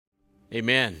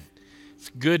Amen. It's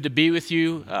good to be with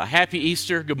you. Happy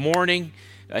Easter. Good morning.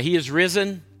 He is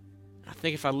risen. I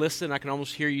think if I listen, I can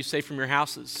almost hear you say from your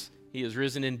houses, He is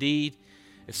risen indeed.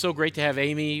 It's so great to have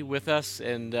Amy with us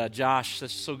and Josh.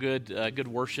 That's so good. Good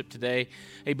worship today.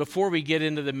 Hey, before we get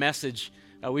into the message,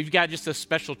 we've got just a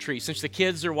special treat. Since the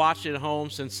kids are watching at home,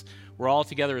 since we're all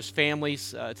together as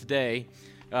families today,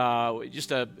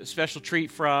 just a special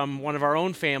treat from one of our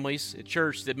own families at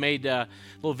church that made a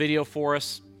little video for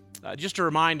us. Just to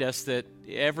remind us that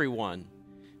everyone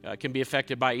can be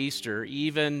affected by Easter,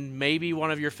 even maybe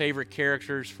one of your favorite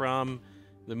characters from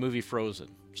the movie Frozen.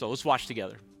 So let's watch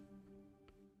together.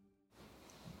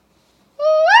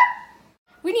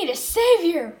 We need a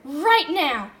savior right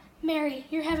now. Mary,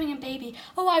 you're having a baby.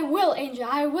 Oh, I will, Angel,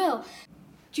 I will.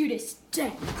 Judas,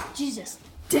 dead. Jesus,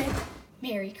 dead.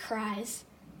 Mary cries.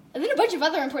 And then a bunch of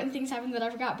other important things happened that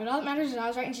I forgot, but all that matters is I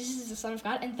was right and Jesus is the Son of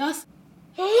God, and thus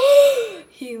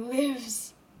He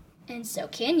lives. And so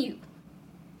can you.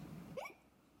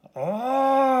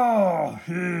 Oh,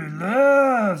 He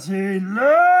lives! He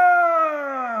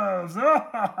lives!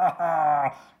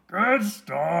 Good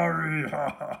story.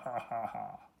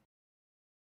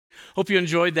 Hope you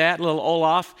enjoyed that little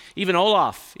Olaf.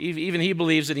 Even he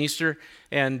believes in Easter.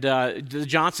 And the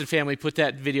Johnson family put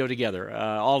that video together.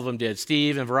 All of them did.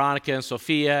 Steve and Veronica and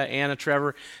Sophia, Anna,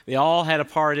 Trevor. They all had a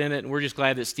part in it, and we're just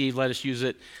glad that Steve let us use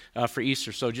it for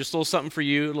Easter. So just a little something for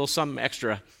you, a little something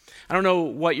extra. I don't know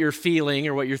what you're feeling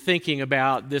or what you're thinking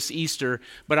about this Easter,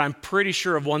 but I'm pretty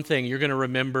sure of one thing. You're going to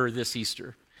remember this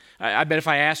Easter. I bet if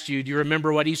I asked you, do you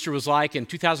remember what Easter was like in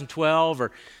 2012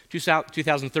 or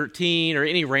 2013 or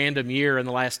any random year in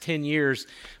the last 10 years,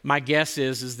 my guess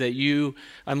is that you,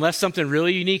 unless something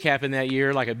really unique happened that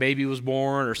year, like a baby was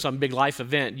born or some big life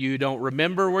event, you don't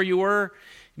remember where you were.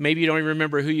 Maybe you don't even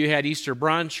remember who you had Easter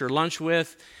brunch or lunch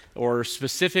with or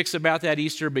specifics about that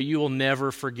Easter, but you will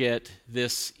never forget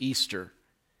this Easter.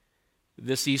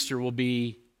 This Easter will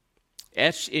be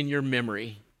etched in your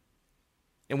memory.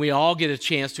 And we all get a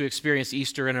chance to experience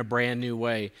Easter in a brand new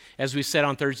way. As we said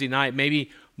on Thursday night,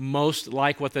 maybe most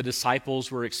like what the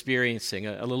disciples were experiencing,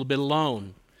 a little bit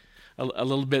alone, a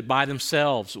little bit by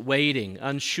themselves, waiting,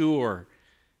 unsure,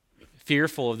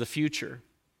 fearful of the future.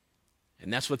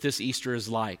 And that's what this Easter is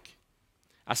like.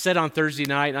 I said on Thursday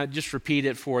night, and I just repeat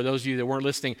it for those of you that weren't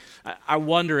listening, I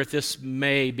wonder if this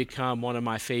may become one of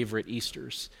my favorite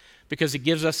Easters because it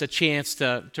gives us a chance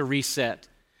to reset,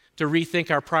 to rethink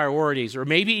our priorities, or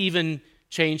maybe even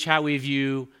change how we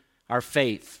view our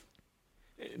faith.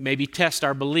 Maybe test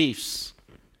our beliefs.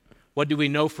 What do we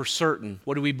know for certain?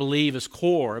 What do we believe is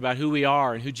core about who we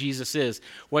are and who Jesus is?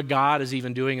 What God is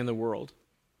even doing in the world?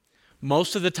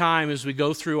 Most of the time as we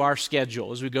go through our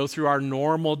schedule, as we go through our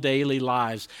normal daily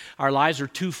lives, our lives are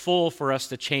too full for us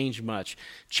to change much.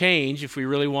 Change, if we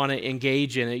really want to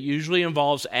engage in it, usually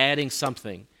involves adding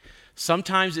something.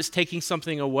 Sometimes it's taking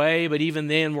something away, but even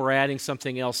then we're adding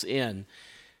something else in.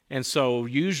 And so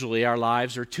usually our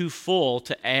lives are too full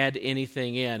to add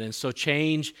anything in. And so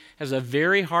change has a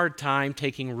very hard time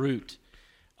taking root.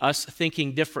 Us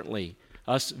thinking differently,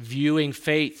 us viewing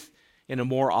faith in a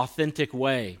more authentic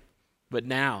way. But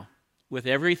now, with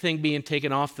everything being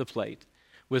taken off the plate,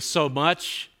 with so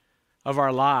much of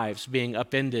our lives being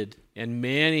upended and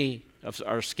many of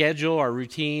our schedule, our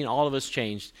routine, all of us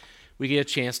changed, we get a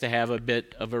chance to have a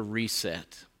bit of a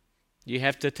reset. You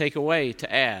have to take away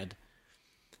to add.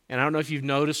 And I don't know if you've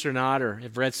noticed or not or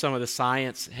have read some of the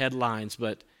science headlines,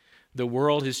 but the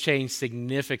world has changed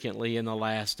significantly in the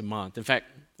last month. In fact,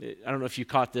 I don't know if you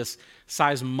caught this,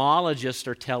 seismologists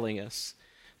are telling us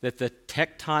that the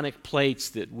tectonic plates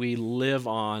that we live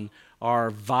on are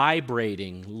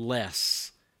vibrating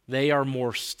less. They are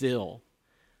more still.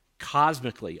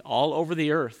 Cosmically, all over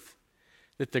the earth,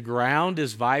 that the ground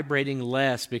is vibrating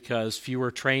less because fewer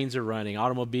trains are running,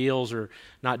 automobiles are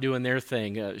not doing their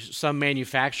thing, some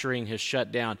manufacturing has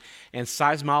shut down, and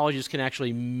seismologists can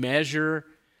actually measure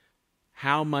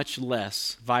how much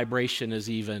less vibration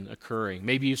is even occurring.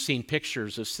 Maybe you've seen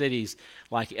pictures of cities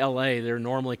like LA. They're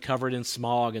normally covered in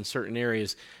smog in certain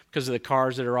areas. Because of the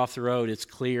cars that are off the road, it's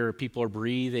clear. People are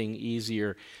breathing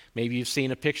easier. Maybe you've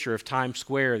seen a picture of Times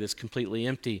Square that's completely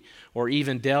empty, or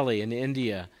even Delhi in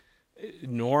India.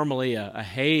 Normally a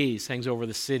haze hangs over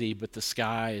the city, but the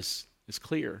sky is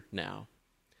clear now.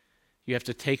 You have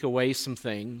to take away some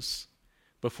things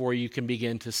before you can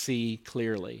begin to see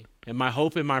clearly. And my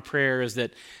hope and my prayer is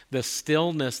that the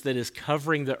stillness that is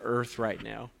covering the earth right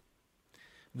now,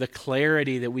 the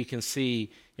clarity that we can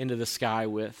see into the sky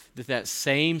with, that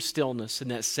same stillness and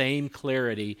that same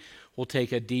clarity will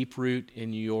take a deep root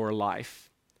in your life.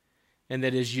 and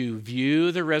that as you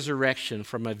view the resurrection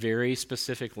from a very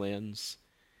specific lens,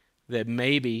 that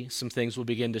maybe some things will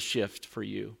begin to shift for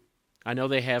you. I know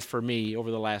they have for me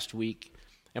over the last week,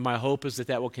 and my hope is that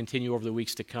that will continue over the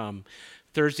weeks to come.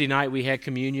 Thursday night, we had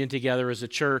communion together as a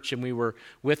church, and we were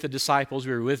with the disciples.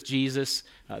 We were with Jesus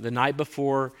the night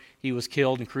before he was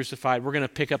killed and crucified. We're going to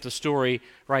pick up the story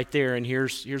right there, and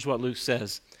here's what Luke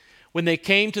says. When they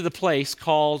came to the place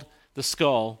called the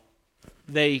Skull,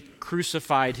 they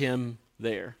crucified him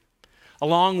there,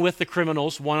 along with the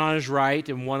criminals, one on his right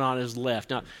and one on his left.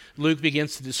 Now, Luke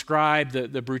begins to describe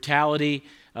the brutality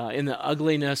and the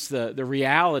ugliness, the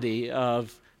reality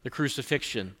of the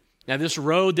crucifixion. Now, this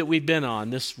road that we've been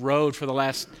on, this road for the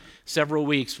last several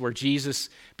weeks where Jesus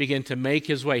began to make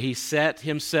his way, he set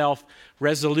himself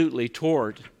resolutely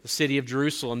toward the city of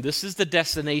Jerusalem. This is the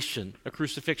destination, a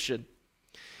crucifixion.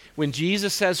 When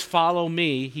Jesus says, follow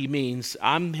me, he means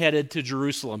I'm headed to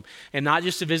Jerusalem. And not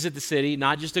just to visit the city,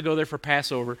 not just to go there for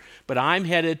Passover, but I'm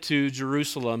headed to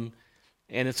Jerusalem,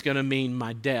 and it's going to mean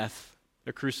my death,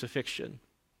 a crucifixion.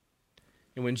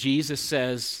 And when Jesus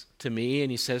says to me,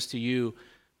 and he says to you,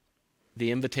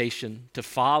 the invitation to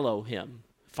follow him.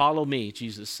 Follow me,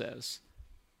 Jesus says.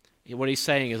 And what he's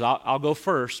saying is, I'll go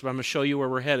first, but I'm going to show you where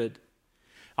we're headed.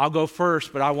 I'll go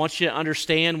first, but I want you to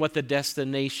understand what the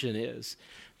destination is.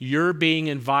 You're being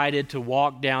invited to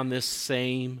walk down this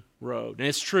same road. And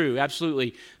it's true,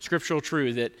 absolutely scriptural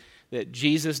true, that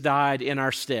Jesus died in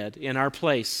our stead, in our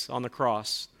place on the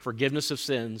cross, forgiveness of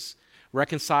sins,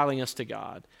 reconciling us to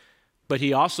God. But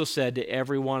he also said to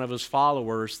every one of his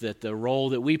followers that the role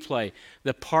that we play,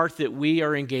 the part that we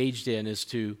are engaged in, is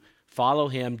to follow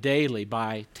him daily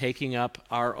by taking up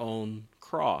our own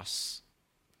cross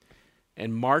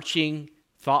and marching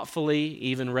thoughtfully,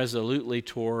 even resolutely,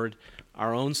 toward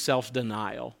our own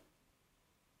self-denial.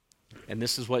 And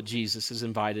this is what Jesus has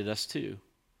invited us to.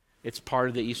 It's part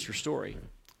of the Easter story.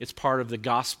 It's part of the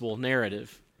gospel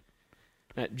narrative.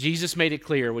 Jesus made it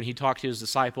clear when he talked to his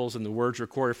disciples, and the words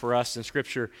recorded for us in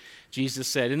Scripture. Jesus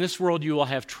said, in this world you will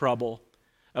have trouble.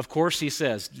 Of course, he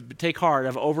says, take heart,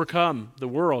 I've overcome the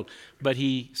world. But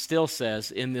he still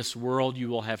says, in this world you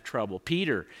will have trouble.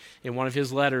 Peter, in one of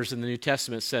his letters in the New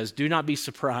Testament, says, do not be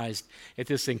surprised at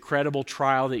this incredible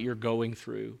trial that you're going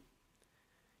through.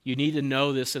 You need to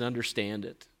know this and understand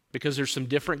it, because there's some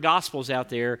different gospels out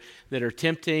there that are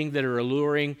tempting, that are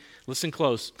alluring. Listen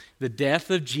close. The death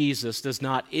of Jesus does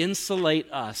not insulate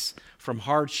us from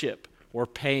hardship or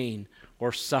pain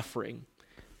or suffering.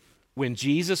 When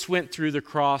Jesus went through the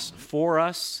cross for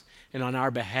us and on our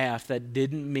behalf, that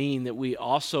didn't mean that we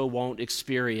also won't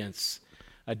experience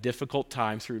a difficult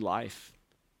time through life.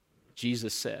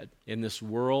 Jesus said, in this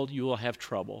world you will have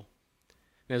trouble.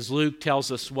 And as Luke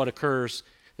tells us what occurs,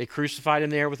 they crucified him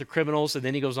there with the criminals, and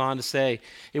then he goes on to say,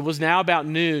 it was now about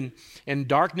noon, and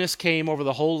darkness came over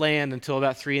the whole land until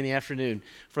about 3 p.m,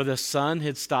 for the sun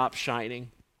had stopped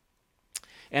shining.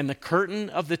 And the curtain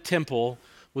of the temple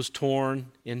was torn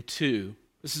in two.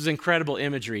 This is incredible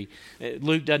imagery.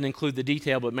 Luke doesn't include the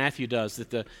detail, but Matthew does, that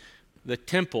the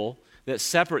temple that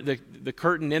the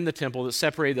curtain in the temple that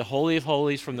separated the Holy of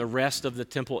Holies from the rest of the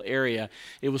temple area,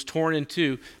 it was torn in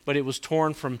two, but it was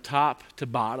torn from top to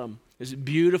bottom. This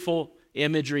beautiful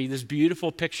imagery, this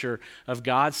beautiful picture of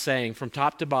God saying from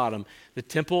top to bottom, the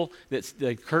temple, that's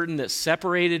the curtain that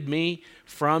separated me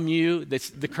from you, that's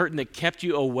the curtain that kept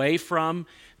you away from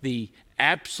the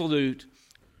absolute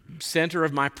center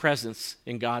of my presence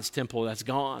in God's temple, that's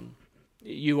gone.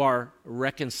 You are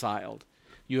reconciled.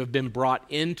 You have been brought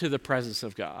into the presence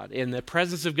of God. And the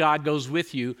presence of God goes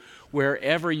with you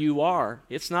wherever you are.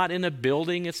 It's not in a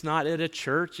building. It's not at a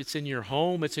church. It's in your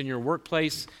home. It's in your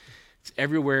workplace. It's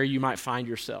everywhere you might find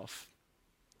yourself.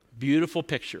 Beautiful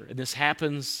picture. And this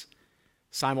happens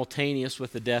simultaneous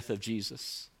with the death of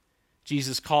Jesus.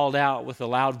 Jesus called out with a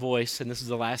loud voice, and this is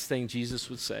the last thing Jesus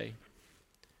would say.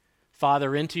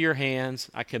 Father, into your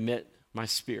hands I commit my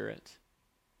spirit.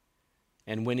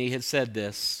 And when he had said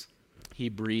this, he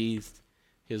breathed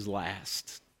his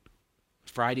last.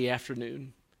 Friday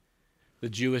afternoon, the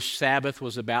Jewish Sabbath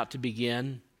was about to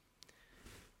begin,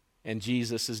 and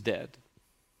Jesus is dead.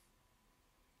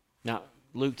 Now,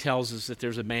 Luke tells us that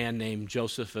there's a man named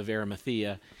Joseph of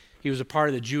Arimathea. He was a part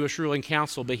of the Jewish ruling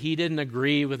council, but he didn't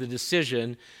agree with the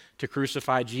decision to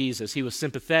crucify Jesus. He was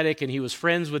sympathetic, and he was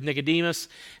friends with Nicodemus,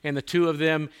 and the two of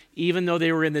them, even though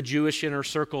they were in the Jewish inner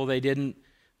circle, they didn't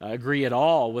agree at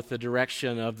all with the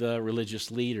direction of the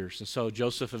religious leaders. And so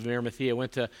Joseph of Arimathea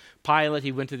went to Pilate,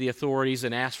 he went to the authorities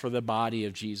and asked for the body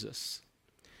of Jesus.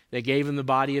 They gave him the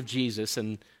body of Jesus,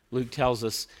 and Luke tells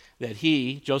us that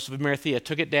he, Joseph of Arimathea,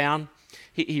 took it down.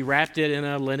 He wrapped it in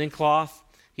a linen cloth,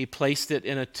 He placed it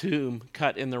in a tomb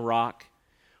cut in the rock,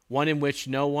 one in which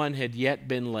no one had yet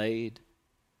been laid.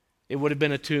 It would have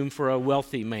been a tomb for a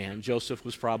wealthy man. Joseph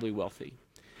was probably wealthy.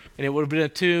 And it would have been a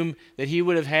tomb that he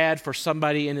would have had for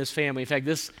somebody in his family. In fact,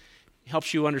 this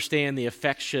helps you understand the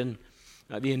affection,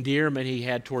 the endearment he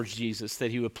had towards Jesus,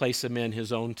 that he would place him in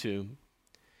his own tomb.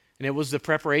 And it was the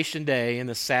preparation day, and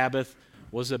the Sabbath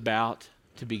was about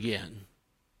to begin.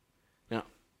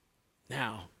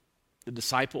 Now, the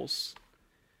disciples,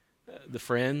 the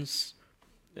friends,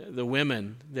 the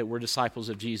women that were disciples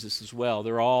of Jesus as well,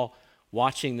 they're all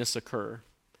watching this occur.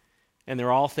 And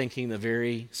they're all thinking the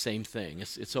very same thing.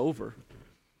 It's over.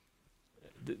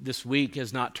 This week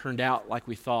has not turned out like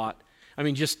we thought. I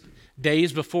mean, just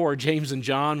days before, James and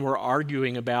John were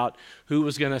arguing about who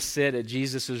was going to sit at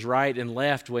Jesus' right and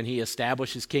left when he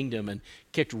established his kingdom and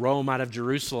kicked Rome out of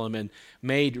Jerusalem and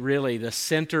made really the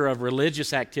center of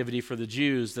religious activity for the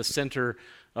Jews the center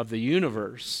of the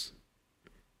universe.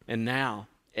 And now,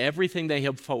 everything they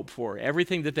had hoped for,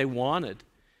 everything that they wanted,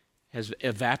 has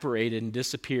evaporated and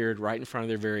disappeared right in front of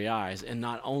their very eyes. And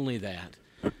not only that,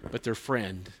 but their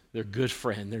friend, their good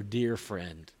friend, their dear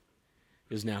friend,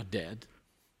 is now dead.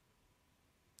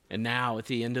 And now, at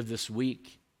the end of this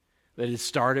week, that it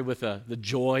started with the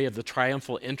joy of the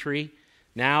triumphal entry,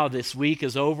 now this week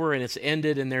is over and it's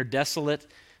ended, and they're desolate,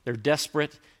 they're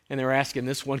desperate, and they're asking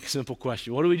this one simple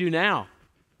question: what do we do now?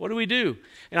 What do we do?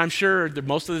 And I'm sure that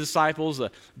most of the disciples,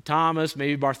 Thomas,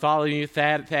 maybe Bartholomew,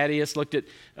 Thaddeus, looked at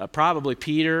probably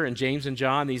Peter and James and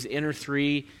John, these inner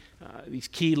three, these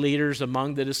key leaders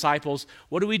among the disciples.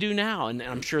 What do we do now? And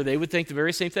I'm sure they would think the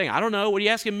very same thing. I don't know. What are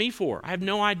you asking me for? I have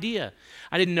no idea.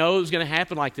 I didn't know it was going to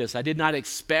happen like this. I did not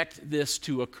expect this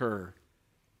to occur.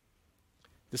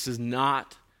 This is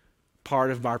not part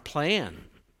of our plan.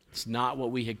 It's not what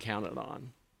we had counted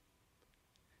on.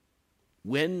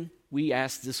 When we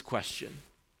asked this question,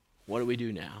 what do we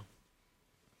do now?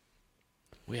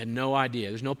 We had no idea.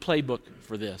 There's no playbook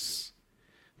for this.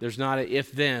 There's not an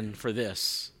if-then for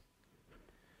this.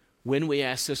 When we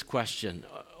ask this question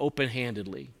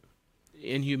open-handedly,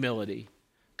 in humility,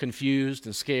 confused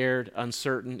and scared,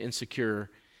 uncertain, insecure,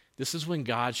 this is when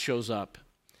God shows up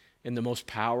in the most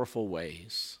powerful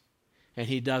ways. And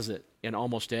he does it in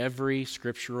almost every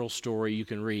scriptural story you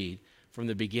can read, from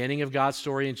the beginning of God's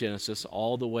story in Genesis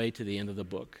all the way to the end of the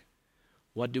book.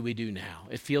 What do we do now?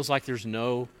 It feels like there's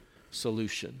no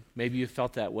solution. Maybe you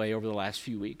felt that way over the last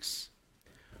few weeks.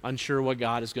 Unsure what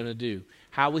God is going to do.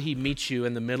 How will he meet you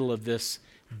in the middle of this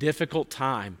difficult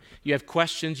time? You have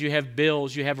questions, you have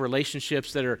bills, you have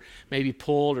relationships that are maybe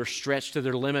pulled or stretched to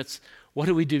their limits. What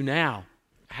do we do now?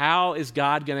 How is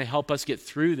God going to help us get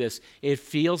through this? It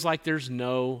feels like there's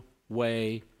no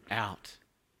way out.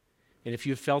 And if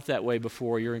you've felt that way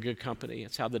before, you're in good company.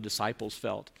 It's how the disciples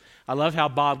felt. I love how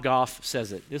Bob Goff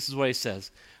says it. This is what he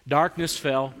says: darkness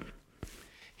fell,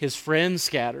 his friends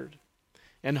scattered,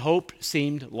 and hope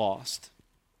seemed lost.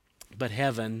 But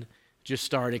heaven just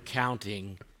started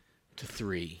counting to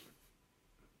 3.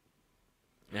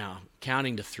 Now,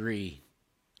 counting to 3,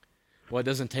 well, it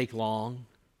doesn't take long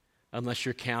unless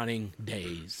you're counting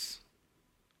days.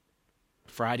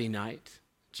 Friday night,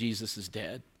 Jesus is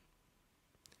dead.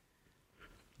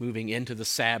 Moving into the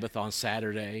Sabbath on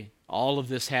Saturday, all of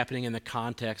this happening in the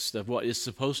context of what is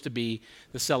supposed to be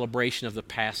the celebration of the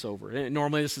Passover. And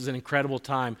normally this is an incredible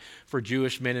time for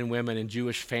Jewish men and women and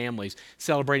Jewish families,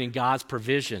 celebrating God's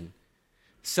provision,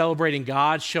 celebrating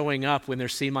God showing up when there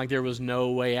seemed like there was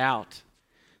no way out,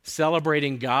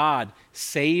 celebrating God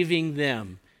saving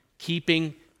them,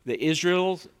 keeping the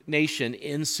Israel nation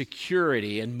in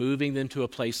security and moving them to a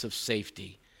place of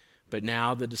safety. But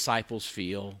now the disciples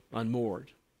feel unmoored,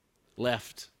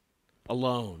 left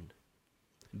alone,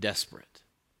 desperate.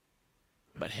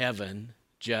 But heaven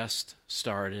just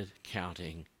started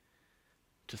counting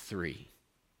to 3.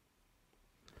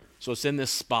 So it's in this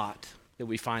spot that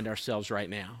we find ourselves right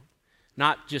now.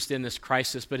 Not just in this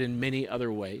crisis, but in many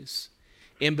other ways.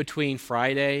 In between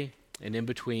Friday and in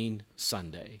between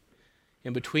Sunday.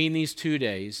 In between these 2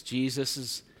 days, Jesus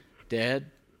is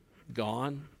dead,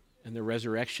 gone, and the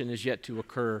resurrection is yet to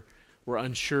occur. We're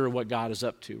unsure what God is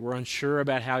up to. We're unsure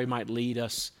about how he might lead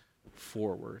us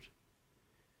forward.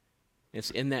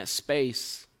 It's in that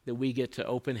space that we get to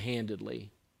open-handedly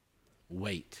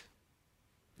wait.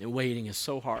 And waiting is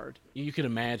so hard. You can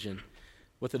imagine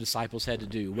what the disciples had to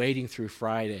do, waiting through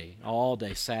Friday, all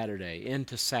day Saturday,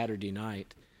 into Saturday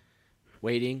night.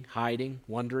 Waiting, hiding,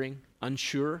 wondering,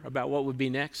 unsure about what would be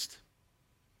next.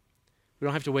 We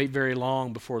don't have to wait very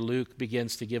long before Luke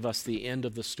begins to give us the end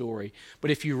of the story. But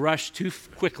if you rush too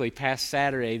quickly past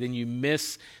Saturday, then you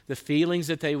miss the feelings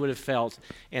that they would have felt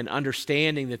and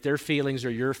understanding that their feelings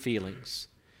are your feelings.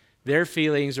 Their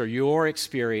feelings are your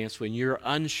experience when you're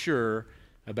unsure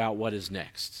about what is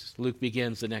next. Luke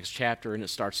begins the next chapter and it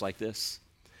starts like this.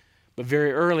 But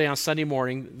very early on Sunday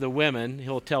morning, the women,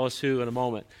 he'll tell us who in a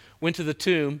moment, went to the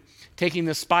tomb, taking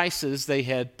the spices they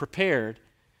had prepared.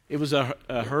 It was a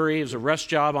hurry. It was a rush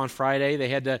job on Friday. They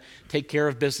had to take care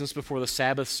of business before the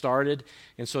Sabbath started.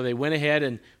 And so they went ahead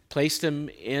and placed him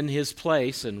in his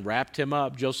place and wrapped him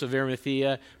up. Joseph of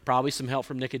Arimathea, probably some help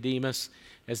from Nicodemus,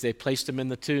 as they placed him in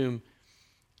the tomb.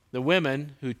 The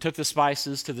women who took the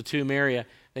spices to the tomb area,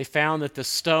 they found that the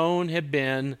stone had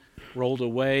been rolled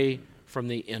away from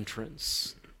the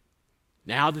entrance.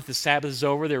 Now that the Sabbath is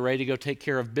over, they're ready to go take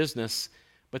care of business,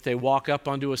 but they walk up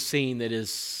onto a scene that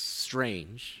is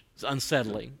strange. It's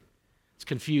unsettling. It's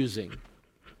confusing.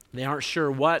 They aren't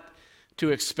sure what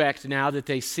to expect now that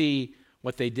they see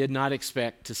what they did not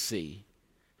expect to see.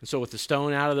 And so with the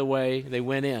stone out of the way, they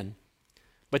went in.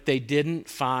 But they didn't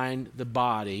find the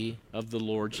body of the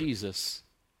Lord Jesus.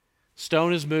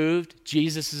 Stone is moved,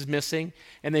 Jesus is missing,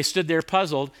 and they stood there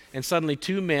puzzled, and suddenly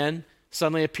two men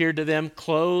suddenly appeared to them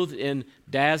clothed in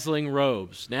dazzling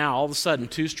robes. Now, all of a sudden,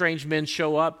 two strange men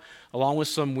show up along with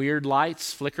some weird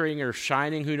lights flickering or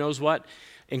shining, who knows what.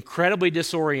 Incredibly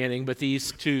disorienting, but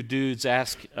these two dudes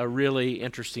ask a really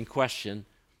interesting question.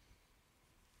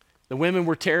 The women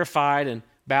were terrified and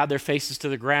bowed their faces to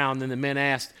the ground. Then the men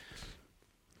asked,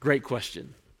 great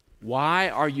question, why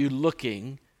are you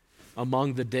looking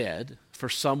among the dead for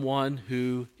someone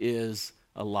who is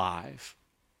alive?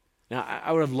 Now,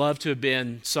 I would have loved to have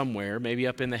been somewhere, maybe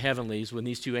up in the heavenlies, when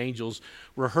these two angels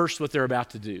rehearsed what they're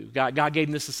about to do. God gave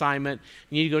them this assignment.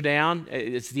 You need to go down.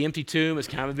 It's the empty tomb. It's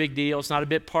kind of a big deal. It's not a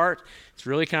bit part. It's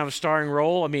really kind of a starring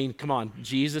role. I mean, come on.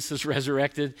 Jesus is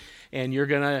resurrected, and you're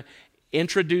going to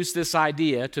introduce this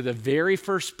idea to the very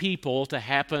first people to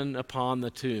happen upon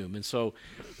the tomb. And so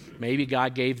maybe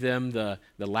God gave them the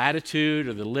latitude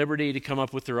or the liberty to come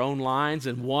up with their own lines,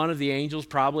 and one of the angels,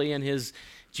 probably in his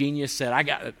genius, said,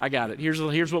 I got it. Here's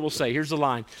what we'll say. Here's the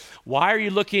line. Why are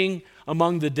you looking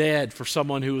among the dead for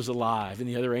someone who is alive? And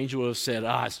the other angel would have said,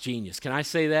 it's genius. Can I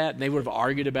say that? And they would have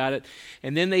argued about it.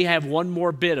 And then they have one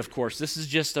more bit, of course. This is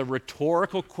just a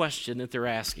rhetorical question that they're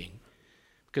asking.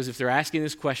 Because if they're asking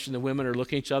this question, the women are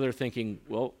looking at each other thinking,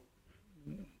 well,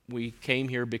 we came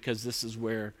here because this is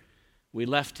where we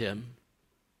left him,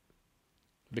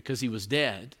 because he was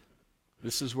dead.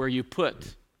 This is where you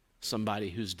put somebody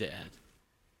who's dead.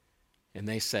 And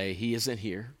they say, he isn't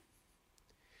here.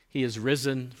 He is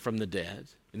risen from the dead.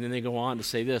 And then they go on to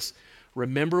say this,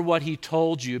 remember what he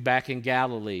told you back in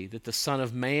Galilee, that the Son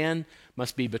of Man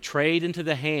must be betrayed into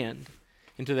the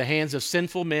hands of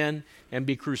sinful men and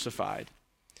be crucified,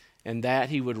 and that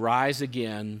he would rise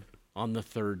again on the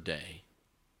third day.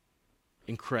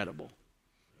 Incredible.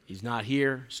 He's not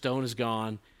here, stone is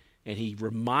gone, and he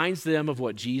reminds them of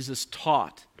what Jesus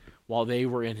taught while they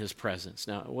were in his presence.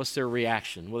 Now, what's their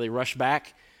reaction? Well, they rush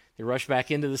back. They rush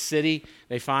back into the city.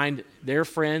 They find their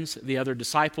friends, the other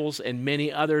disciples, and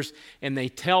many others, and they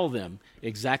tell them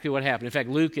exactly what happened. In fact,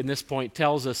 Luke, in this point,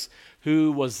 tells us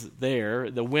who was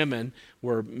there. The women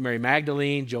were Mary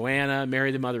Magdalene, Joanna,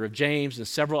 Mary the mother of James, and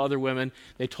several other women.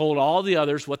 They told all the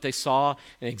others what they saw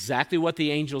and exactly what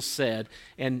the angels said.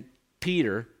 And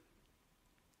Peter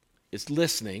is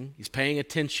listening. He's paying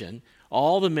attention.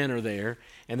 All the men are there,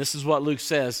 and this is what Luke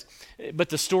says. But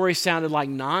the story sounded like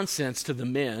nonsense to the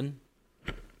men.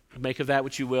 Make of that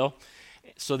what you will.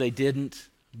 So they didn't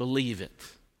believe it.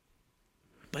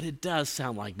 But it does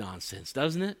sound like nonsense,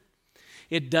 doesn't it?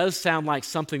 It does sound like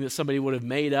something that somebody would have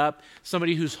made up,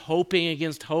 somebody who's hoping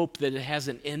against hope that it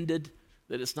hasn't ended,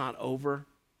 that it's not over.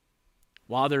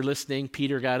 While they're listening,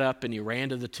 Peter got up and he ran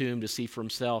to the tomb to see for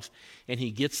himself, and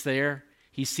he gets there.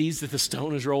 He sees that the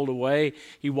stone is rolled away.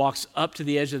 He walks up to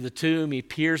the edge of the tomb. He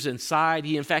peers inside.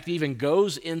 He, in fact, even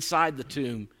goes inside the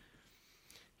tomb.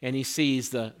 And he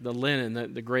sees the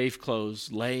linen, the grave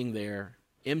clothes laying there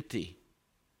empty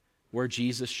where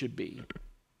Jesus should be.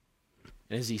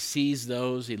 And as he sees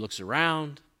those, he looks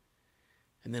around.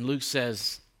 And then Luke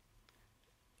says,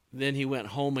 then he went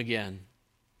home again,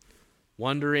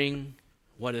 wondering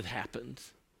what had happened.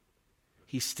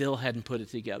 He still hadn't put it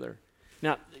together.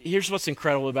 Now, here's what's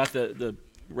incredible about the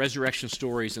resurrection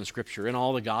stories in Scripture, in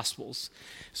all the Gospels.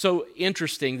 So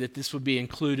interesting that this would be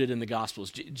included in the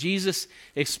Gospels. Jesus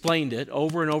explained it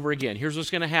over and over again. Here's what's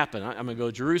going to happen. I'm going to go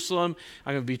to Jerusalem.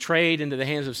 I'm going to be betrayed into the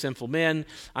hands of sinful men.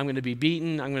 I'm going to be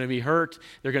beaten. I'm going to be hurt.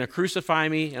 They're going to crucify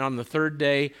me, and on the third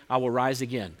day, I will rise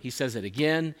again. He says it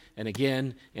again and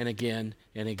again and again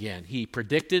and again. He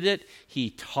predicted it. He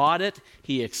taught it.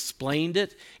 He explained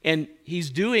it. And he's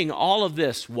doing all of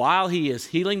this while he is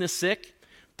healing the sick,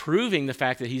 proving the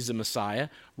fact that he's the Messiah,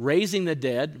 raising the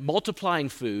dead, multiplying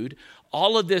food.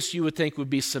 All of this you would think would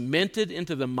be cemented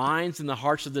into the minds and the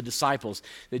hearts of the disciples,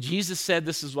 that Jesus said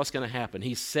this is what's going to happen.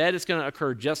 He said it's going to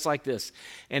occur just like this.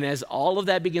 And as all of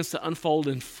that begins to unfold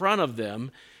in front of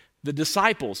them, the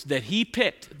disciples that he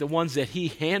picked, the ones that he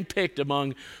handpicked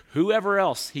among whoever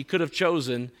else he could have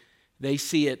chosen, they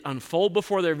see it unfold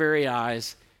before their very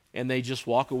eyes, and they just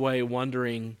walk away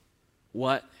wondering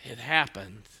what had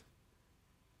happened.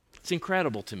 It's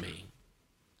incredible to me.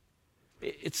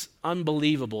 It's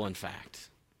unbelievable, in fact,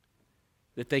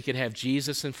 that they could have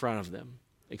Jesus in front of them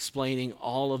explaining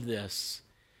all of this,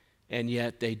 and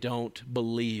yet they don't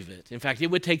believe it. In fact, it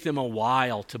would take them a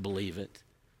while to believe it.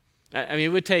 I mean, it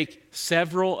would take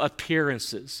several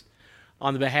appearances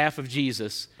on the behalf of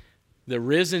Jesus, the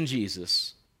risen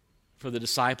Jesus, for the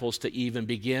disciples to even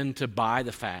begin to buy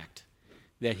the fact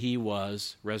that he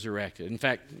was resurrected. In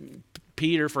fact,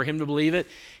 Peter, for him to believe it,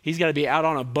 he's got to be out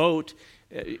on a boat,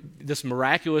 this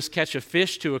miraculous catch of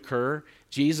fish to occur.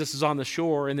 Jesus is on the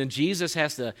shore, and then Jesus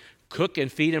has to cook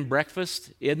and feed him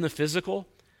breakfast in the physical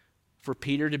for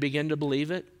Peter to begin to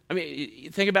believe it. I mean,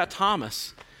 think about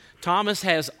Thomas. Thomas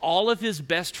has all of his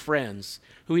best friends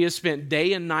who he has spent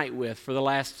day and night with for the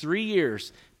last 3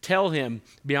 years tell him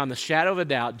beyond the shadow of a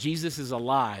doubt Jesus is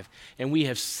alive, and we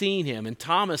have seen him. And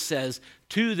Thomas says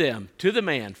to them, to the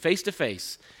man, face to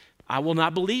face, I will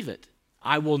not believe it.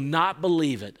 I will not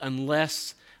believe it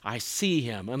unless I see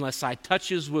him, unless I touch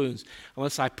his wounds,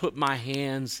 unless I put my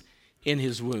hands in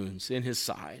his wounds, in his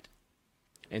side.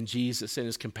 And Jesus, in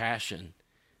his compassion,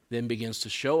 then begins to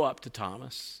show up to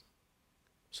Thomas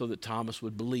so that Thomas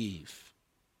would believe.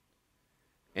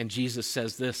 And Jesus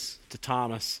says this to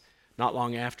Thomas not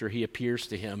long after he appears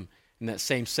to him in that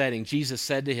same setting. Jesus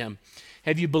said to him,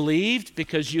 have you believed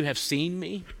because you have seen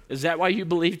me? Is that why you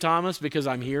believe, Thomas? Because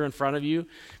I'm here in front of you?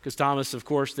 Because Thomas, of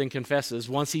course, then confesses,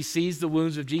 once he sees the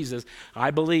wounds of Jesus,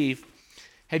 I believe.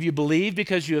 Have you believed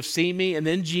because you have seen me? And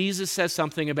then Jesus says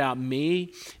something about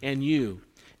me and you.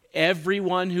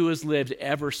 Everyone who has lived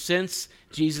ever since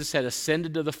Jesus had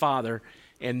ascended to the Father,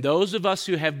 and those of us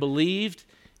who have believed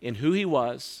in who he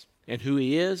was and who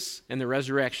he is and the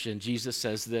resurrection, Jesus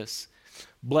says this,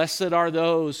 blessed are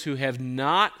those who have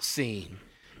not seen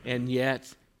and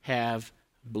yet have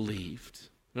believed.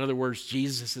 In other words,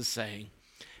 Jesus is saying,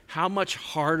 how much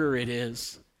harder it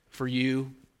is for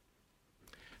you,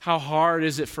 how hard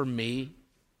is it for me,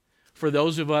 for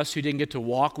those of us who didn't get to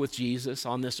walk with Jesus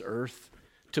on this earth,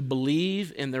 to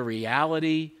believe in the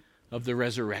reality of the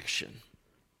resurrection.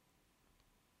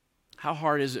 How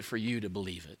hard is it for you to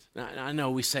believe it? Now, I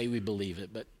know we say we believe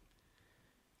it, but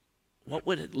what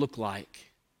would it look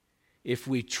like if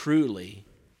we truly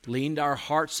leaned our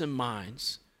hearts and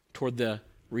minds toward the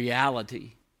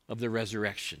reality of the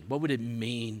resurrection? What would it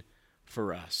mean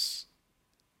for us?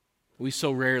 We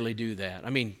so rarely do that.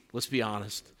 I mean, let's be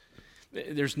honest.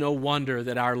 There's no wonder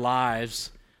that our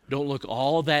lives don't look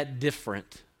all that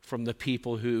different from the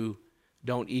people who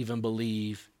don't even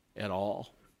believe at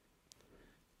all.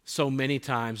 So many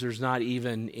times there's not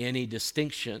even any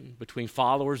distinction between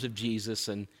followers of Jesus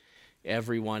and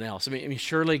everyone else. I mean,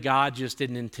 surely God just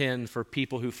didn't intend for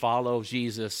people who follow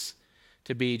Jesus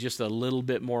to be just a little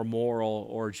bit more moral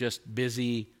or just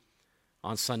busy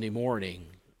on Sunday morning.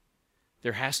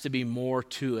 There has to be more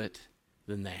to it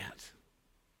than that.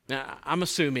 Now, I'm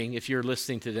assuming, if you're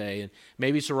listening today, and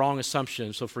maybe it's a wrong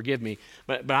assumption, so forgive me,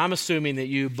 but I'm assuming that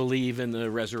you believe in the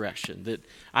resurrection, that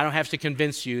I don't have to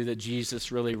convince you that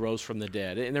Jesus really rose from the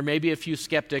dead. And there may be a few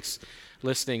skeptics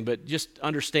listening, but just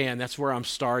understand that's where I'm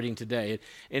starting today.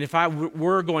 And if I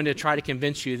were going to try to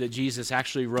convince you that Jesus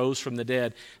actually rose from the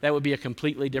dead, that would be a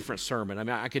completely different sermon. I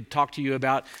mean, I could talk to you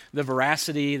about the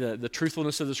veracity, the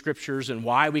truthfulness of the Scriptures, and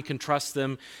why we can trust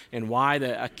them, and why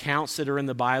the accounts that are in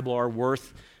the Bible are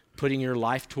worth putting your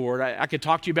life toward. I could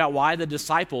talk to you about why the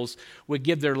disciples would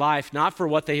give their life, not for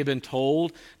what they had been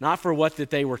told, not for what that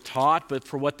they were taught, but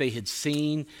for what they had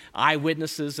seen,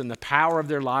 eyewitnesses, and the power of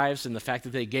their lives, and the fact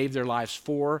that they gave their lives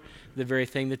for the very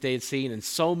thing that they had seen, and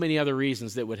so many other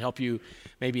reasons that would help you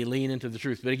maybe lean into the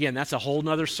truth. But again, that's a whole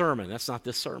nother sermon. That's not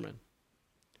this sermon.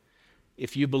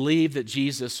 if you believe that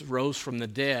Jesus rose from the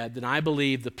dead, then I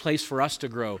believe the place for us to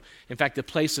grow, in fact, the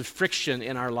place of friction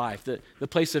in our life, the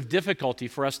place of difficulty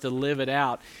for us to live it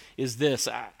out is this.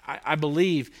 I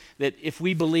believe that if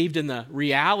we believed in the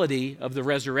reality of the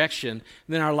resurrection,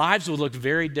 then our lives would look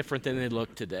very different than they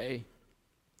look today.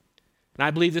 And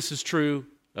I believe this is true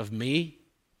of me,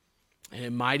 and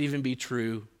it might even be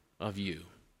true of you.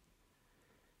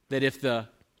 That if the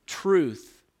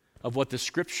truth of what the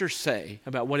scriptures say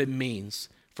about what it means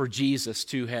for Jesus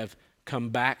to have come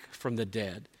back from the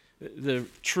dead, the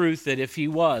truth that if he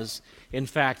was, in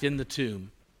fact, in the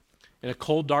tomb, in a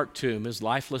cold, dark tomb, his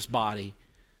lifeless body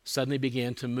suddenly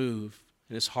began to move,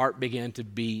 and his heart began to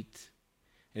beat,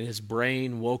 and his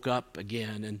brain woke up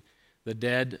again, and the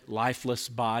dead, lifeless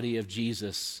body of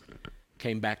Jesus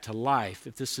came back to life.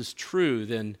 If this is true,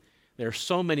 then there are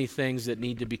so many things that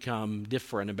need to become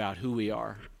different about who we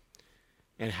are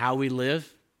and how we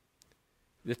live,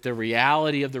 that the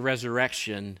reality of the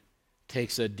resurrection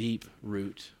takes a deep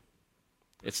root.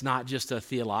 It's not just a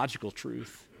theological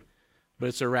truth, but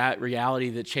it's a reality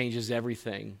that changes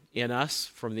everything in us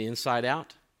from the inside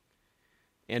out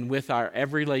and with our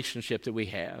every relationship that we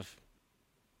have.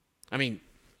 I mean,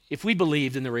 if we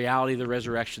believed in the reality of the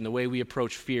resurrection, the way we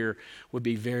approach fear would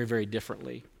be very, very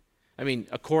differently. I mean,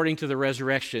 according to the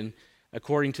resurrection,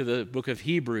 according to the book of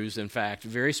Hebrews, in fact,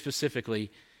 very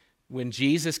specifically, when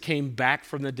Jesus came back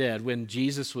from the dead, when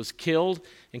Jesus was killed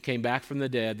and came back from the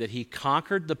dead, that he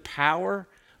conquered the power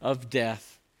of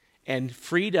death and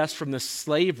freed us from the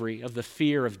slavery of the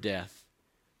fear of death.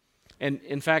 And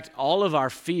in fact, all of our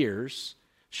fears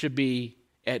should be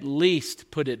at least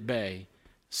put at bay,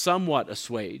 somewhat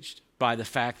assuaged by the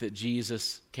fact that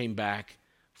Jesus came back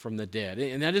from the dead.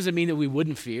 And that doesn't mean that we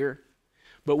wouldn't fear.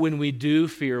 But when we do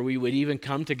fear, we would even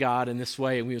come to God in this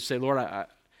way and we would say, Lord,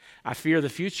 I fear the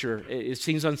future. It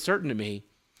seems uncertain to me.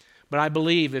 But I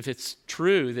believe if it's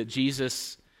true that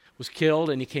Jesus was killed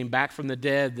and he came back from the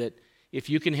dead, that if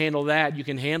you can handle that, you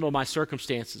can handle my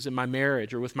circumstances in my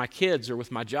marriage or with my kids or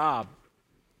with my job.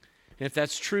 And if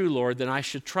that's true, Lord, then I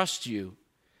should trust you.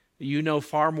 You know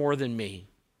far more than me.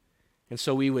 And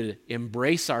so we would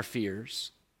embrace our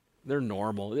fears. They're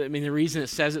normal. I mean, the reason it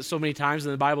says it so many times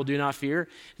in the Bible, do not fear,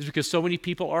 is because so many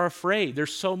people are afraid.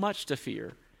 There's so much to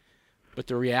fear. But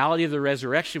the reality of the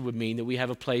resurrection would mean that we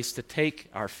have a place to take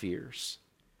our fears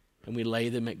and we lay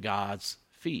them at God's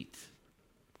feet.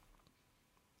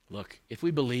 Look, if we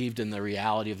believed in the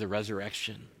reality of the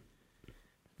resurrection,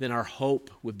 then our hope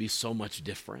would be so much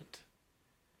different.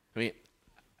 I mean,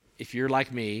 if you're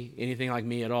like me, anything like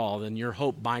me at all, then your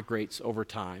hope migrates over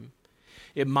time.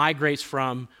 It migrates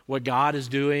from what God is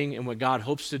doing and what God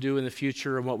hopes to do in the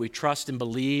future and what we trust and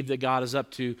believe that God is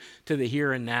up to the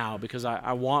here and now, because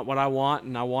I want what I want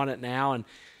and I want it now,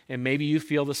 and maybe you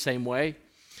feel the same way.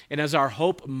 And as our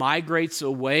hope migrates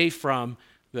away from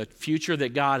the future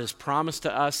that God has promised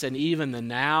to us and even the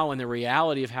now and the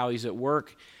reality of how he's at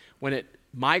work, when it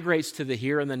migrates to the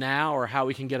here and the now or how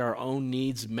we can get our own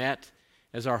needs met,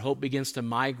 as our hope begins to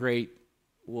migrate,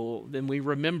 well, then we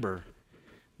remember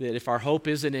that if our hope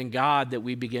isn't in God, that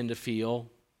we begin to feel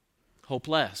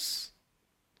hopeless.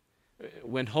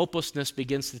 When hopelessness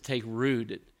begins to take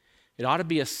root, it ought to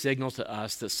be a signal to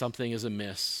us that something is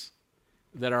amiss,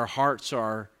 that our hearts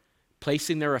are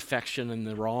placing their affection in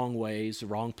the wrong ways, the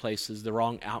wrong places, the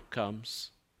wrong outcomes,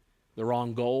 the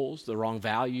wrong goals, the wrong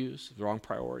values, the wrong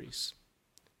priorities.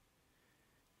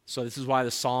 So this is why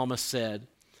the psalmist said,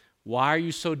 "Why are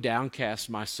you so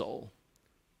downcast, my soul?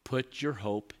 Put your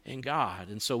hope in God."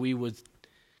 And so we would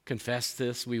confess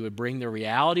this. We would bring the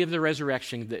reality of the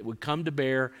resurrection that would come to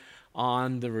bear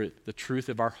on the truth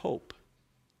of our hope.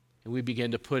 And we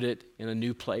begin to put it in a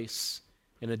new place,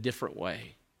 in a different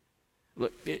way.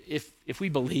 Look, if we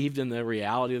believed in the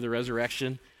reality of the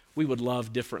resurrection, we would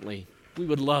love differently. We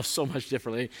would love so much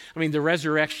differently. I mean, the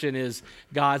resurrection is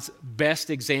God's best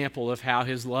example of how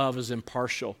his love is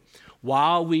impartial.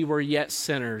 While we were yet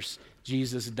sinners,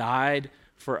 Jesus died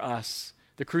for us.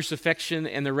 The crucifixion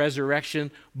and the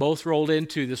resurrection both rolled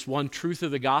into this one truth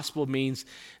of the gospel means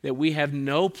that we have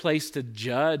no place to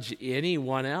judge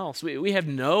anyone else. We have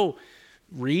no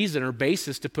reason or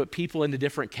basis to put people into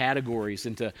different categories,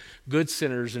 into good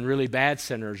sinners and really bad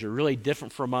sinners, or really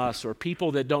different from us, or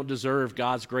people that don't deserve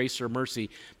God's grace or mercy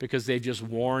because they've just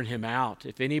worn him out.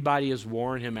 If anybody has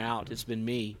worn him out, it's been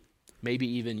me, maybe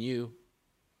even you.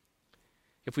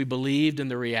 If we believed in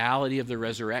the reality of the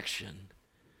resurrection,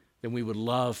 then we would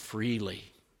love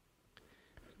freely.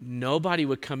 Nobody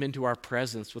would come into our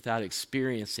presence without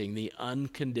experiencing the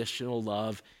unconditional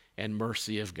love and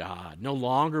mercy of God. No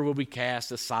longer will we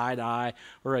cast a side eye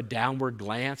or a downward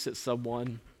glance at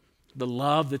someone. The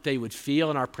love that they would feel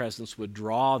in our presence would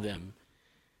draw them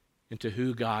into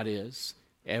who God is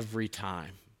every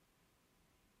time.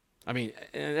 I mean,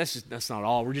 and that's not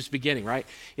all. We're just beginning, right?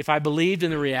 If I believed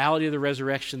in the reality of the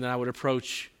resurrection, then I would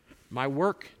approach my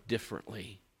work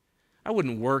differently. I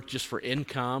wouldn't work just for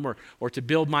income or to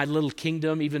build my little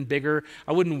kingdom even bigger.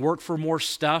 I wouldn't work for more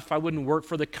stuff. I wouldn't work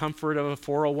for the comfort of a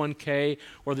 401k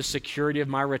or the security of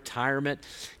my retirement.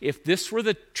 If this were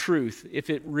the truth,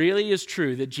 if it really is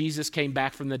true that Jesus came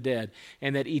back from the dead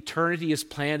and that eternity is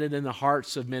planted in the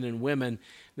hearts of men and women,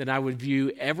 then I would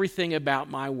view everything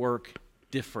about my work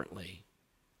differently.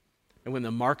 And when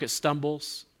the market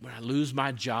stumbles, when I lose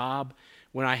my job,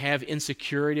 when I have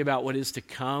insecurity about what is to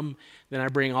come, then I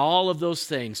bring all of those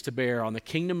things to bear on the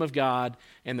kingdom of God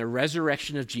and the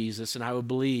resurrection of Jesus, and I would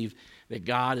believe that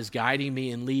God is guiding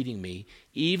me and leading me,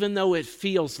 even though it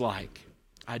feels like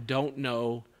I don't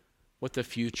know what the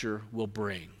future will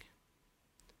bring.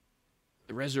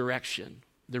 The resurrection,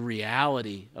 the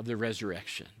reality of the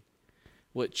resurrection,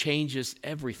 what changes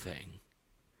everything.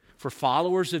 For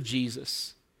followers of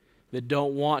Jesus that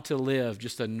don't want to live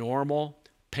just a normal,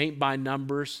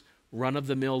 paint-by-numbers,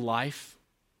 run-of-the-mill life,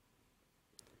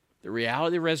 the reality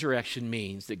of the resurrection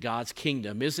means that God's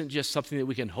kingdom isn't just something that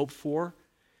we can hope for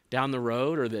down the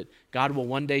road or that God will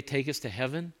one day take us to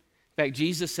heaven. In fact,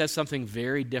 Jesus says something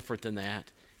very different than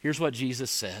that. Here's what Jesus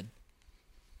said.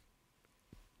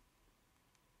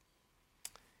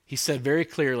 He said very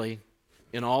clearly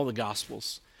in all the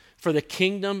Gospels, "For the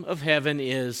kingdom of heaven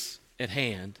is at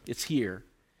hand." It's here.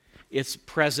 It's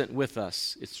present with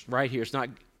us. It's right here. It's not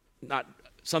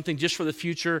something just for the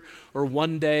future or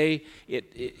one day.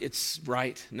 It's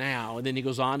right now. And then he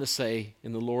goes on to say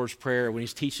in the Lord's Prayer, when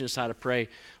he's teaching us how to pray,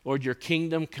 "Lord, your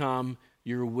kingdom come,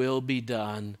 your will be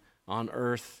done on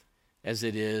earth as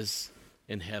it is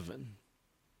in heaven."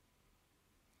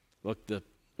 Look, the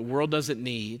world doesn't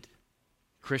need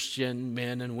Christian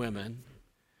men and women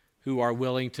who are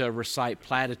willing to recite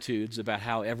platitudes about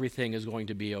how everything is going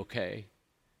to be okay.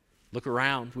 Look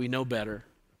around. We know better.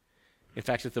 In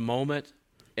fact, at the moment,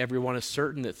 everyone is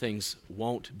certain that things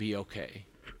won't be okay.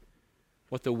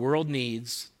 What the world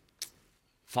needs,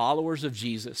 followers of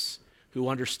Jesus who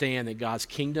understand that God's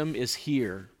kingdom is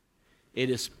here, it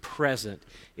is present.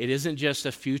 It isn't just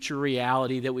a future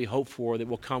reality that we hope for that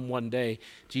will come one day.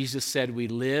 Jesus said we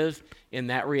live in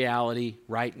that reality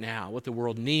right now. What the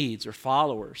world needs are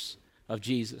followers of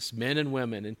Jesus, men and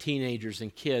women and teenagers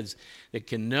and kids that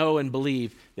can know and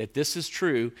believe that this is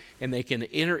true, and they can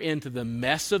enter into the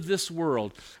mess of this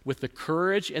world with the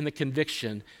courage and the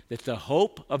conviction that the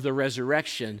hope of the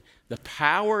resurrection, the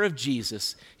power of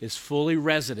Jesus, is fully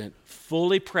resident,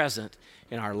 fully present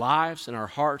in our lives, in our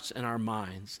hearts, and our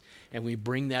minds. And we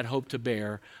bring that hope to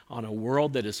bear on a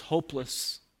world that is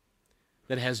hopeless,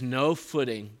 that has no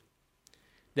footing,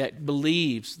 that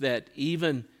believes that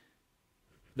even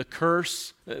the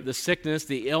curse, the sickness,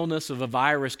 the illness of a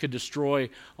virus could destroy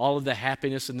all of the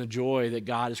happiness and the joy that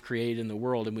God has created in the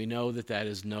world. And we know that that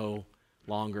is no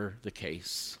longer the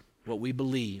case. What we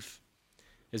believe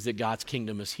is that God's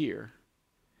kingdom is here.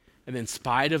 And in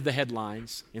spite of the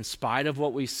headlines, in spite of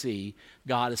what we see,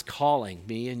 God is calling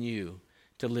me and you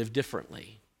to live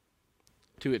differently,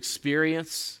 to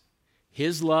experience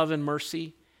his love and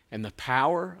mercy and the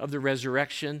power of the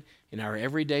resurrection in our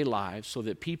everyday lives so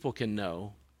that people can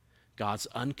know God's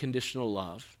unconditional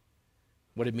love,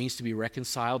 what it means to be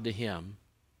reconciled to him,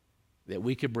 that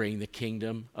we could bring the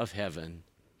kingdom of heaven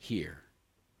here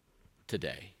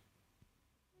today.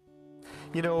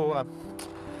 You know,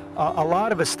 a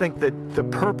lot of us think that the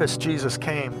purpose Jesus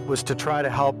came was to try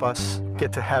to help us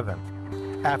get to heaven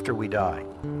after we die.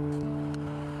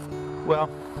 Well,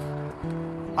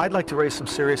 I'd like to raise some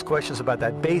serious questions about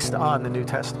that based on the New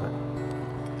Testament.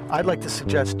 I'd like to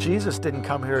suggest Jesus didn't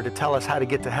come here to tell us how to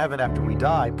get to heaven after we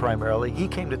die primarily. He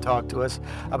came to talk to us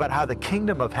about how the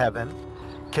kingdom of heaven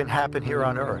can happen here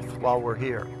on earth while we're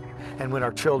here and when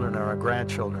our children and our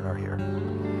grandchildren are here.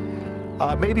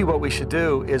 Maybe what we should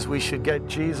do is we should get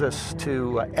Jesus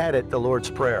to edit the Lord's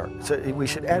Prayer. So we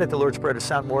should edit the Lord's Prayer to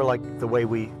sound more like the way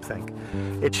we think.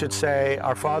 It should say,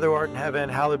 "Our Father who art in heaven,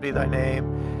 hallowed be thy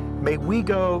name. May we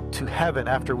go to heaven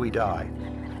after we die.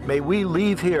 May we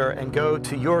leave here and go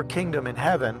to your kingdom in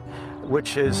heaven,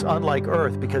 which is unlike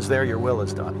earth because there your will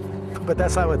is done." But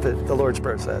that's not what the Lord's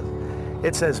Prayer says.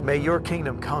 It says, "May your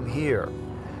kingdom come here.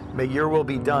 May your will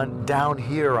be done down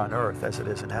here on earth as it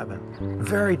is in heaven."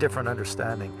 Very different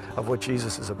understanding of what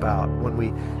Jesus is about when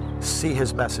we see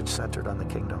his message centered on the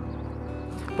kingdom.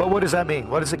 But what does that mean?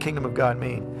 What does the kingdom of God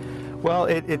mean? Well,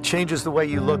 it changes the way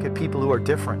you look at people who are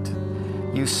different.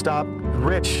 You stop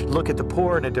rich, look at the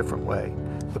poor in a different way.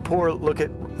 The poor look at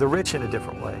the rich in a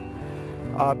different way.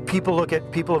 People look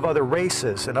at people of other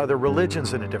races and other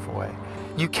religions in a different way.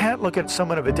 You can't look at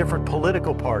someone of a different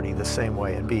political party the same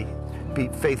way and be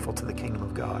faithful to the kingdom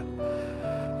of God.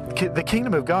 The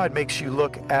kingdom of God makes you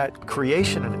look at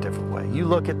creation in a different way. You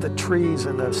look at the trees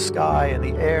and the sky and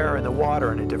the air and the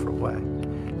water in a different way.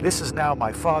 This is now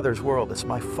my Father's world. It's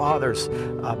my Father's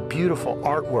beautiful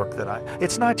artwork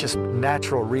it's not just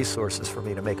natural resources for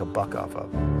me to make a buck off of.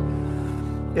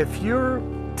 If you're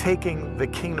taking the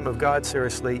kingdom of God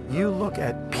seriously, you look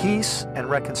at peace and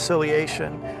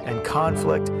reconciliation and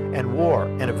conflict and war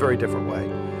in a very different way.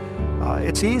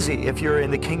 It's easy if you're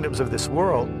in the kingdoms of this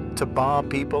world to bomb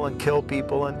people and kill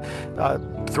people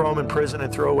and throw them in prison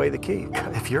and throw away the key.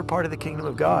 If you're part of the kingdom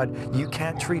of God, you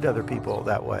can't treat other people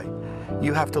that way.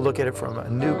 You have to look at it from a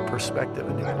new perspective,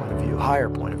 a new point of view, higher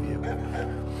point of view.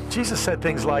 Jesus said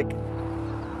things like,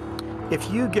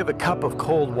 if you give a cup of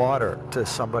cold water to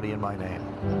somebody in my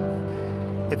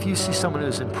name, if you see someone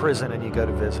who's in prison and you go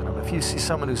to visit them, if you see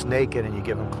someone who's naked and you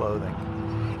give them clothing,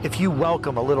 if you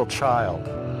welcome a little child,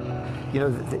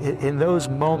 in those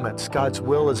moments, God's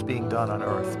will is being done on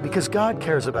earth because God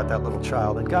cares about that little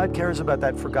child and God cares about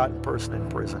that forgotten person in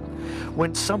prison.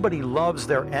 When somebody loves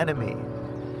their enemy,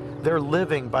 they're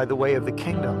living by the way of the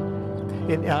kingdom.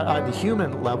 On the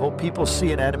human level, people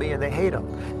see an enemy and they hate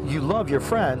them. You love your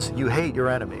friends, you hate your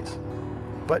enemies.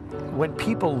 But when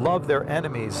people love their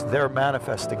enemies, they're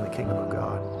manifesting the kingdom of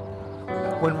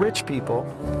God. When rich people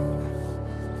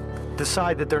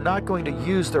decide that they're not going to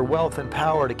use their wealth and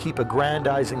power to keep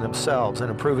aggrandizing themselves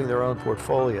and improving their own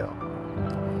portfolio,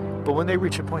 but when they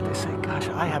reach a point, they say, gosh,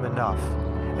 I have enough,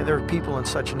 and there are people in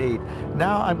such need.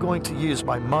 Now I'm going to use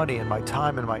my money and my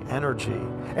time and my energy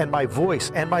and my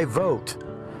voice and my vote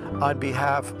on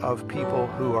behalf of people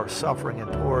who are suffering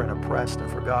and poor and oppressed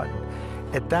and forgotten.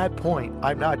 At that point,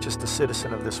 I'm not just a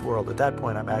citizen of this world. At that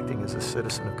point, I'm acting as a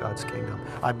citizen of God's kingdom.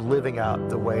 I'm living out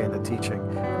the way and the teaching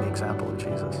and the example of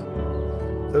Jesus.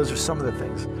 Those are some of the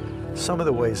things, some of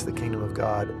the ways the kingdom of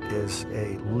God is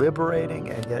a liberating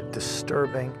and yet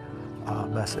disturbing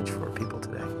message for people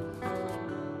today.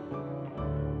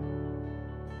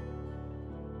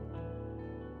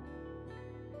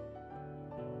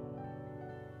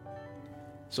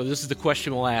 So this is the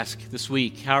question we'll ask this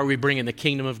week. How are we bringing the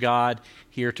kingdom of God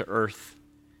here to earth?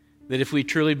 That if we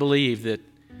truly believe that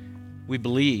we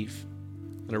believe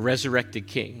in a resurrected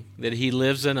king, that he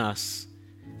lives in us,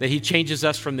 that he changes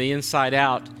us from the inside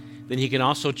out, then he can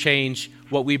also change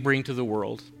what we bring to the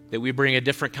world, that we bring a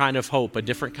different kind of hope, a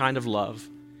different kind of love,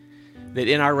 that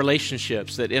in our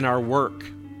relationships, that in our work,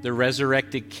 the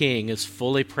resurrected king is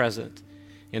fully present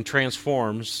and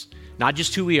transforms not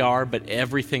just who we are, but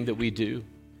everything that we do.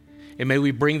 And may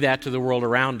we bring that to the world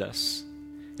around us,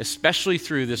 especially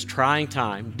through this trying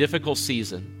time, difficult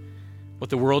season.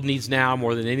 What the world needs now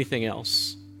more than anything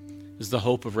else is the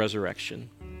hope of resurrection.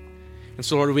 And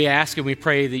so, Lord, we ask and we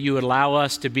pray that you would allow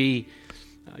us to be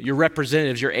your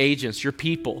representatives, your agents, your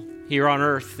people here on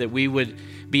earth, that we would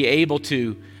be able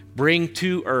to bring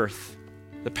to earth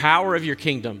the power of your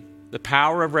kingdom, the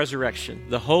power of resurrection,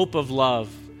 the hope of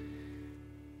love,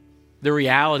 the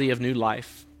reality of new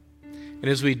life. And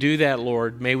as we do that,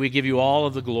 Lord, may we give you all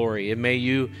of the glory, and may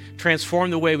you transform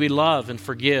the way we love and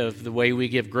forgive, the way we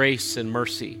give grace and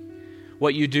mercy,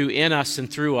 what you do in us and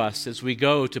through us as we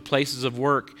go to places of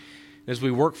work, as we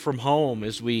work from home,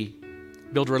 as we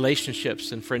build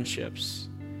relationships and friendships.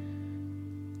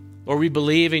 Lord, we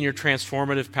believe in your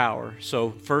transformative power. So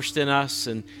first in us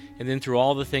and then through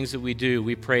all the things that we do,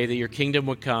 we pray that your kingdom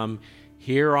would come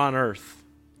here on earth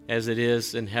as it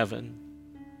is in heaven.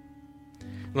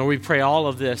 Lord, we pray all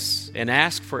of this and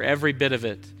ask for every bit of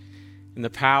it in the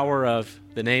power of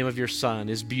the name of your Son,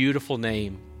 his beautiful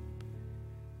name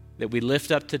that we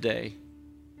lift up today,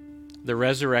 the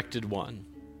resurrected one.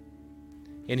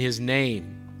 In his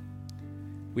name,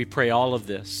 we pray all of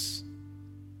this.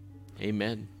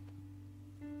 Amen.